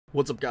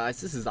What's up guys,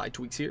 this is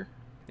iTweaks here,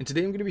 and today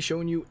I'm going to be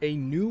showing you a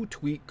new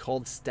tweak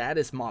called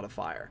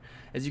StatusModifier.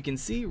 As you can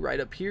see right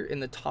up here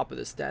in the top of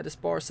the status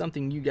bar,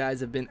 something you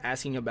guys have been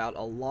asking about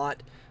a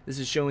lot. This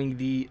is showing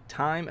the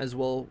time as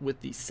well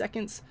with the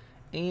seconds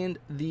and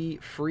the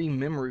free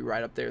memory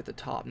right up there at the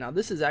top. Now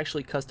this is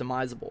actually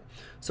customizable,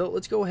 so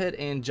let's go ahead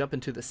and jump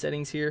into the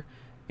settings here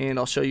and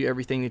I'll show you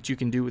everything that you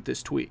can do with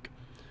this tweak.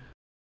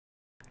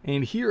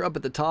 And here up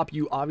at the top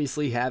you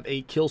obviously have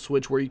a kill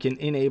switch where you can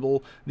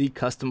enable the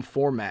custom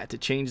format to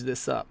change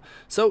this up.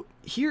 So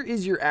here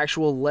is your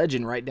actual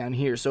legend right down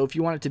here. So if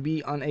you want it to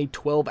be on a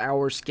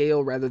 12-hour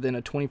scale rather than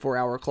a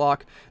 24-hour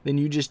clock, then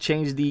you just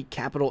change the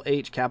capital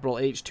H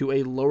to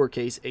a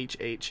lowercase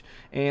hh.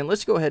 And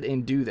let's go ahead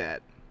and do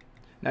that.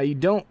 Now you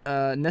don't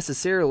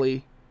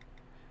necessarily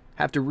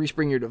have to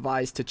respring your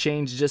device to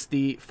change just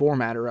the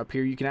formatter up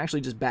here. You can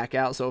actually just back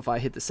out. So if I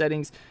hit the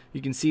settings,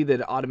 you can see that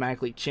it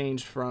automatically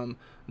changed from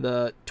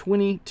the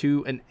 20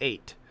 to an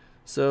 8.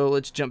 So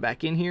let's jump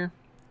back in here,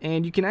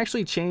 and you can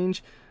actually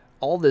change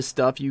all this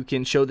stuff. You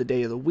can show the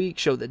day of the week,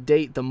 show the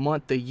date, the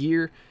month, the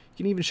year. You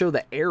can even show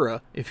the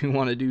era if you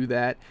want to do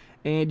that,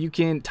 and you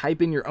can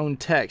type in your own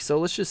text. So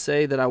let's just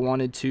say that I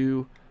wanted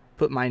to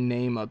put my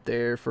name up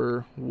there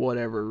for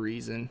whatever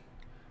reason.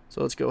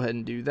 So let's go ahead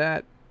and do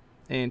that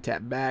and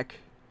tap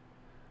back.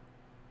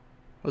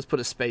 Let's put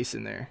a space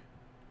in there.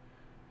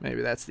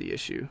 Maybe that's the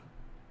issue.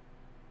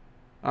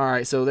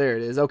 Alright, so there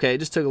it is. Okay, it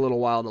just took a little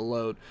while to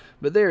load,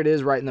 but there it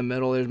is right in the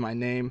middle. There's my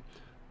name.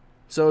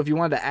 So if you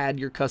wanted to add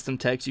your custom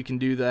text, you can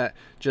do that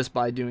just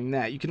by doing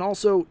that. You can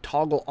also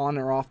toggle on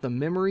or off the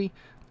memory,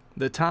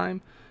 the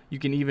time. You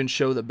can even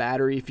show the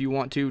battery if you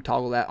want to,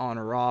 toggle that on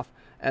or off,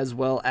 as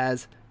well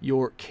as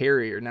your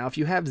carrier. Now if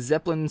you have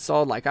Zeppelin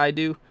installed like I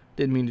do,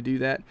 didn't mean to do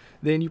that,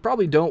 then you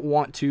probably don't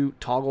want to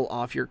toggle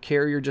off your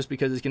carrier just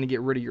because it's going to get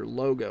rid of your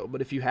logo.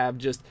 But if you have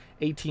just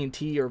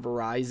AT&T or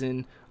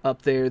Verizon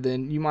up there,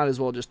 then you might as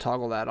well just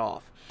toggle that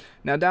off.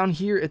 Now down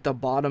here at the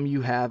bottom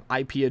you have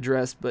IP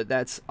address, but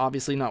that's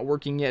obviously not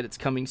working yet. It's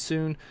coming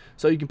soon,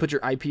 so you can put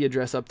your IP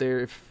address up there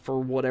if for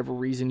whatever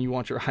reason you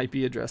want your IP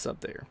address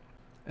up there.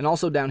 And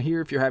also down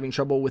here, if you're having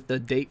trouble with the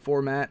date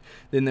format,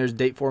 then there's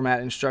date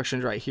format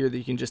instructions right here that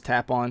you can just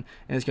tap on,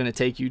 and it's going to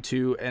take you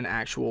to an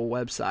actual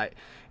website.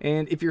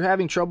 And if you're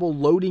having trouble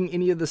loading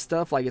any of the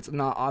stuff, like it's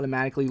not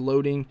automatically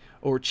loading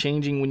or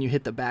changing when you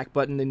hit the back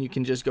button, then you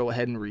can just go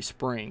ahead and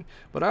respring.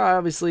 But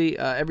obviously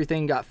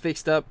everything got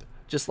fixed up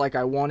just like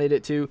I wanted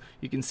it to.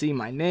 You can see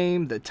my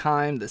name, the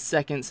time, the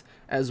seconds,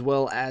 as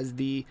well as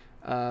the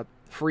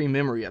free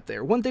memory up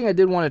there. One thing I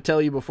did want to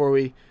tell you before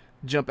we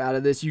jump out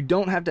of this, you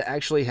don't have to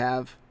actually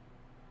have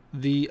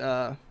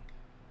the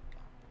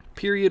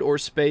period or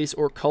space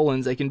or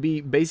colons. They can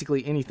be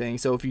basically anything.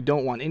 So if you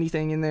don't want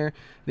anything in there,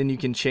 then you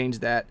can change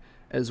that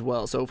as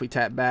well. So if we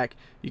tap back,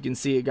 you can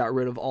see it got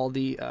rid of all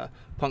the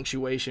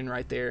punctuation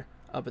right there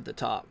up at the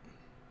top.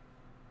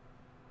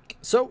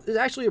 So it's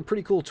actually a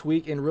pretty cool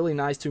tweak and really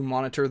nice to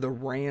monitor the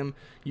RAM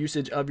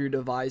usage of your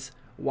device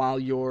while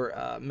you're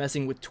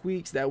messing with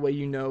tweaks. That way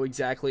you know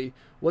exactly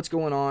what's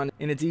going on,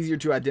 and it's easier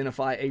to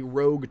identify a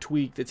rogue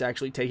tweak that's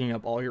actually taking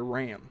up all your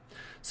RAM.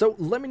 So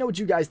let me know what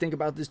you guys think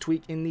about this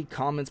tweak in the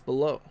comments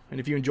below, and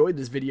if you enjoyed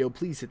this video,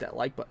 please hit that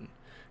like button.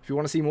 If you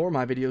want to see more of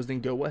my videos,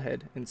 then go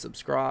ahead and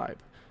subscribe.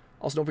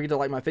 Also, don't forget to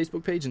like my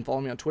Facebook page and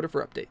follow me on Twitter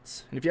for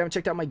updates. And if you haven't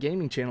checked out my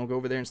gaming channel, go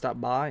over there and stop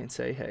by and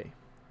say hey.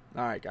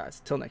 Alright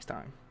guys, till next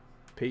time,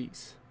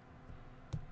 peace.